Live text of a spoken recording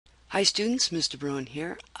Hi students, Mr. Bruin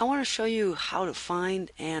here. I want to show you how to find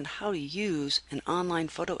and how to use an online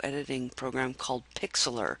photo editing program called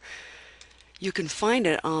Pixlr. You can find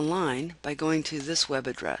it online by going to this web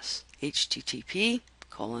address,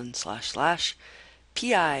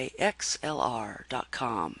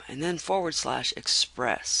 http://pixlr.com and then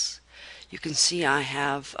 /express. You can see I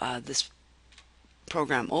have this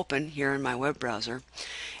program open here in my web browser,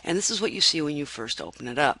 and this is what you see when you first open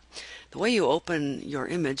it up. The way you open your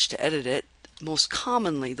image to edit it, most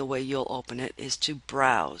commonly the way you'll open it is to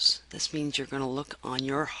browse. This means you're going to look on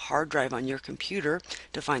your hard drive on your computer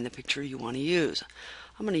to find the picture you want to use.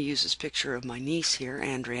 I'm going to use this picture of my niece here,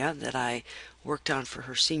 Andrea, that I worked on for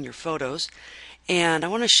her senior photos, and I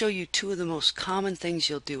want to show you two of the most common things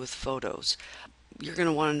you'll do with photos. You're going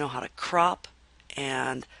to want to know how to crop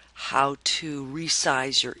and how to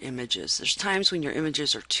resize your images. There's times when your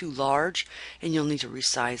images are too large and you'll need to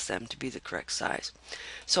resize them to be the correct size.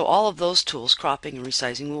 So all of those tools, cropping and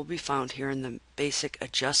resizing, will be found here in the basic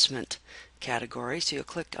adjustment category. So you'll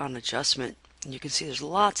click on adjustment and you can see there's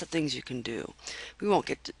lots of things you can do. We won't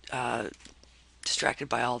get distracted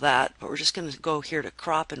by all that, but we're just going to go here to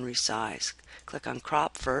crop and resize. Click on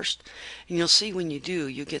crop first, and you'll see when you do,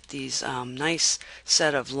 you get these nice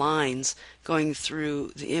set of lines going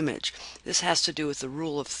through the image. This has to do with the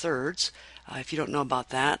rule of thirds. If you don't know about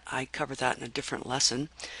that, I cover that in a different lesson,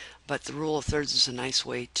 but the rule of thirds is a nice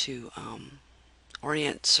way to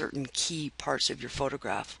orient certain key parts of your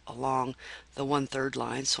photograph along the 1/3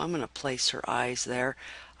 line. So I'm going to place her eyes there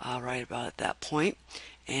right about at that point.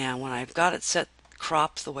 And when I've got it set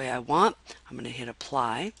cropped the way I want, I'm going to hit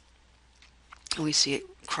apply. And we see it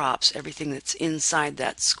crops everything that's inside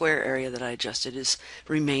that square area that I adjusted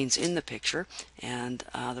remains in the picture, and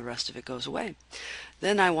the rest of it goes away.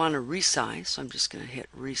 Then I want to resize, so I'm just going to hit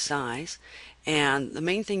resize. And the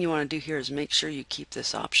main thing you want to do here is make sure you keep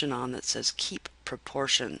this option on that says keep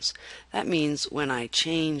proportions. That means when I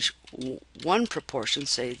change one proportion,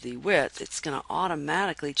 say the width, it's going to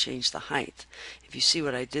automatically change the height. If you see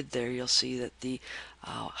what I did there, you'll see that the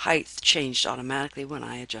height changed automatically when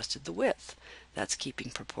I adjusted the width. That's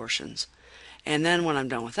keeping proportions. And then when I'm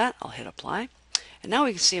done with that, I'll hit apply. And now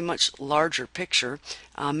we can see a much larger picture.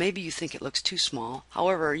 Maybe you think it looks too small.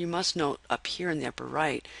 However, you must note up here in the upper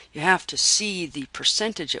right, you have to see the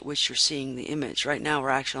percentage at which you're seeing the image. Right now we're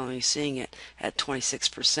actually only seeing it at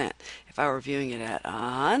 26%. If I were viewing it at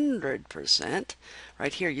 100%,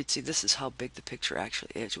 right here you'd see this is how big the picture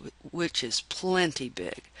actually is, which is plenty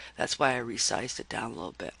big. That's why I resized it down a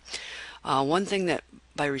little bit. One thing that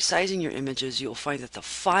by resizing your images, you'll find that the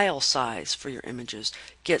file size for your images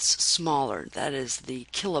gets smaller. That is the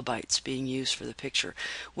kilobytes being used for the picture,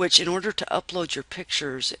 which in order to upload your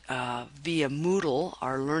pictures via Moodle,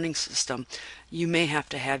 our learning system, you may have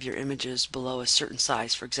to have your images below a certain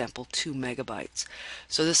size, for example 2 megabytes.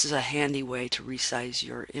 So this is a handy way to resize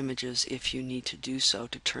your images if you need to do so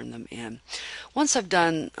to turn them in. Once I'm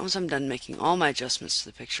done making all my adjustments to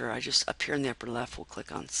the picture, I just up here in the upper left will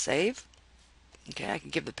click on save. Okay, I can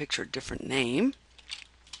give the picture a different name.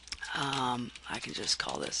 I can just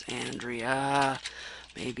call this Andrea,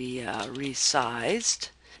 maybe resized.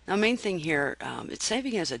 Now, main thing here, it's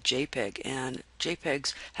saving as a JPEG, and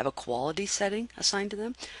JPEGs have a quality setting assigned to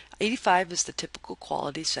them. 85 is the typical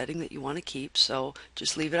quality setting that you want to keep, so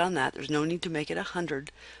just leave it on that. There's no need to make it 100%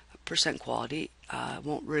 quality. It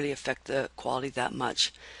won't really affect the quality that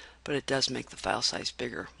much, but it does make the file size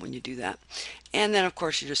bigger when you do that. And then of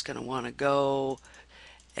course you're just going to want to go,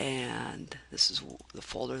 and this is the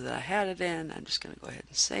folder that I had it in. I'm just going to go ahead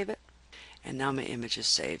and save it, and now my image is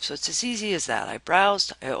saved. So it's as easy as that. I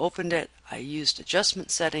browsed, I opened it, I used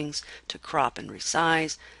adjustment settings to crop and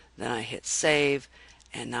resize, then I hit save,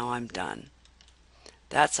 and now I'm done.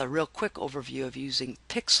 That's a real quick overview of using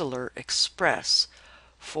Pixlr Express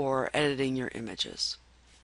for editing your images.